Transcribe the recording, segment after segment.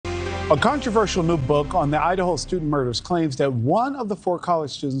A controversial new book on the Idaho Student Murders claims that one of the 4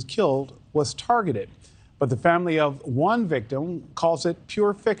 college students killed was targeted. But the family of one victim calls it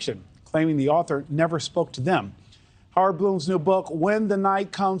pure fiction, claiming the author never spoke to them. Howard Blum's new book, When the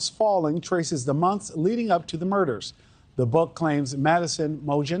Night Comes Falling, traces the months leading up to the murders. The book claims Madison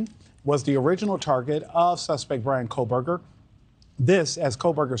Mogen was the original target of suspect Bryan Kohberger. This, as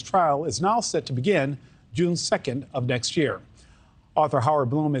Kohberger's trial is now set to begin June 2nd of next year. Author Howard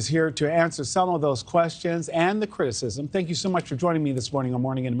Blum is here to answer some of those questions and the criticism. Thank you so much for joining me this morning on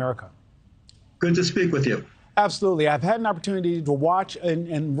Morning in America. Good to speak with you. Absolutely. I've had an opportunity to watch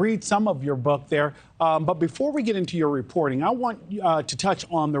and read some of your book there. But before we get into your reporting, I want to touch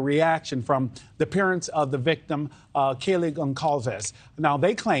on the reaction from the parents of the victim, Kaylee Goncalves. Now,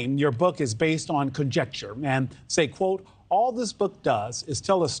 they claim your book is based on conjecture and say, quote, all this book does is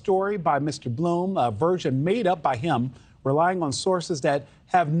tell a story by Mr. Blum, a version made up by him, relying on sources that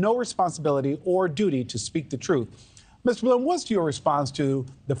have no responsibility or duty to speak the truth. Mr. Blum, what's your response to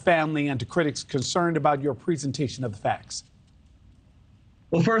the family and to critics concerned about your presentation of the facts?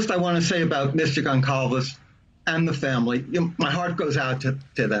 Well, first, I want to say about Mr. Goncalves and the family, my heart goes out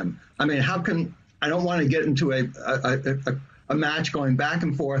to them. I mean, I don't want to get into a match going back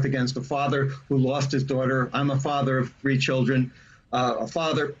and forth against a father who lost his daughter. I'm a father of 3 children, a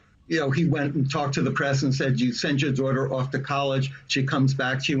father. He went and talked to the press and said, you send your daughter off to college. She comes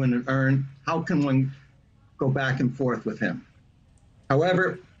back to you in an urn. How can one go back and forth with him?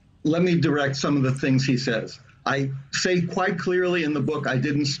 However, let me direct some of the things he says. I say quite clearly in the book, I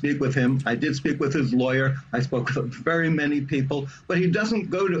didn't speak with him. I did speak with his lawyer. I spoke with very many people, but he doesn't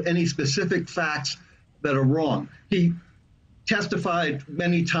go to any specific facts that are wrong. He testified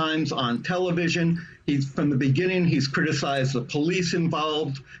many times on television. From the beginning, he's criticized the police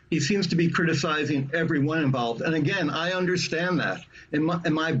involved. He seems to be criticizing everyone involved. And again, I understand that.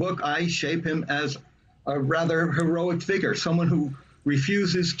 In my book, I shape him as a rather heroic figure, someone who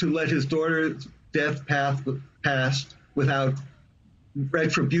refuses to let his daughter's death path pass without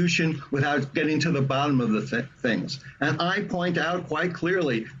retribution, without getting to the bottom of the things. And I point out quite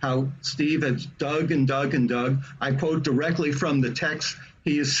clearly how Steve has dug and dug and dug. I quote directly from the text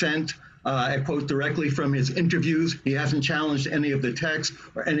he has sent. I quote directly from his interviews. He hasn't challenged any of the text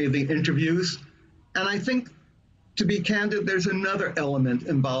or any of the interviews. And I think, to be candid, there's another element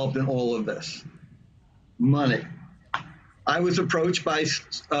involved in all of this: money. I was approached by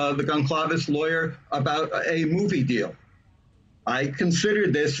the Goncalves lawyer about a movie deal. I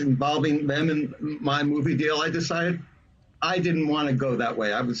considered this involving them in my movie deal. I decided I didn't want to go that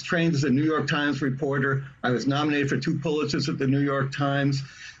way. I was trained as a New York Times reporter. I was nominated for 2 Pulitzers at the New York Times.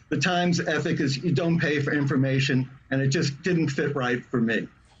 The Times ethic is you don't pay for information, and it just didn't fit right for me.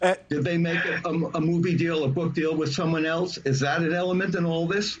 Did they make a movie deal, a book deal with someone else? Is that an element in all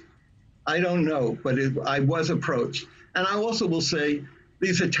this? I don't know, but I was approached. And I also will say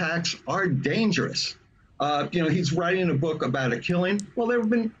these attacks are dangerous. He's writing a book about a killing. Well, there have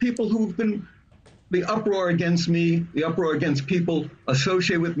been people who've been, the uproar against me, the uproar against people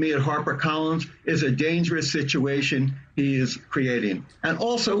associated with me at HarperCollins is a dangerous situation he is creating. And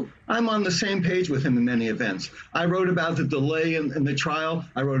also, I'm on the same page with him in many events. I wrote about the delay in the trial.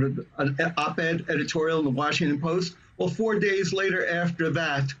 I wrote an op-ed editorial in the Washington Post. Well, 4 days later after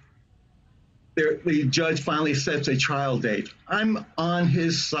that, the judge finally sets a trial date. I'm on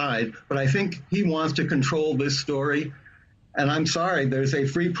his side, but I think he wants to control this story. And I'm sorry, there's a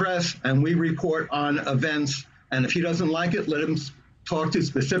free press, and we report on events. And if he doesn't like it, let him talk to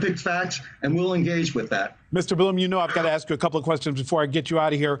specific facts, and we'll engage with that. Mr. Blum, I've got to ask you a couple of questions before I get you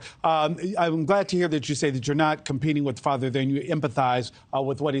out of here. I'm glad to hear that you say that you're not competing with father, then you empathize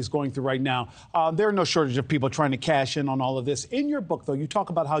with what he's going through right now. There are no shortage of people trying to cash in on all of this. In your book, though, you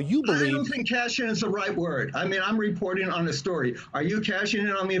talk about how you believe... I don't think cash in is the right word. I mean, I'm reporting on a story. Are you cashing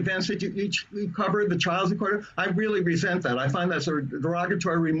in on the events that you covered, the trials you covered? I really resent that. I find that's a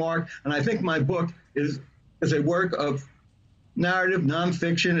derogatory remark, and I think my book is a work of narrative,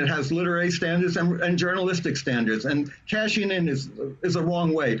 nonfiction. It has literary standards and journalistic standards, and cashing in is the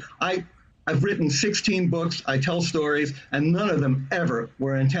wrong way. I've written 16 books. I tell stories, and none of them ever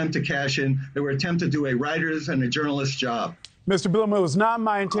were an attempt to cash in. They were an attempt to do a writer's and a journalist's job. Mr. Blum, it was not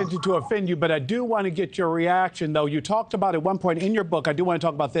my intention to offend you, but I do want to get your reaction, though. You talked about at one point in your book, I do want to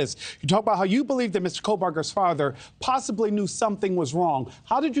talk about this. You talk about how you believe that Mr. Kohberger's father possibly knew something was wrong.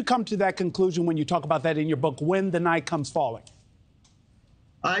 How did you come to that conclusion when you talk about that in your book, When the Night Comes Falling?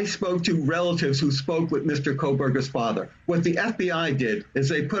 I spoke to relatives who spoke with Mr. Kohberger's father. What the FBI did is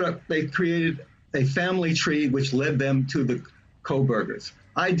they created a family tree which led them to the Kohbergers.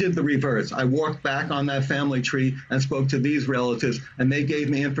 I did the reverse. I walked back on that family tree and spoke to these relatives, and they gave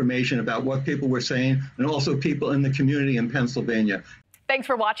me information about what people were saying and also people in the community in Pennsylvania. Thanks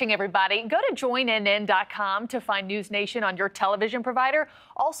for watching, everybody. Go to joinnn.com to find NewsNation on your television provider.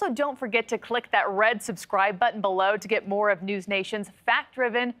 Also, don't forget to click that red subscribe button below to get more of NewsNation's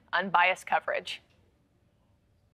fact-driven, unbiased coverage.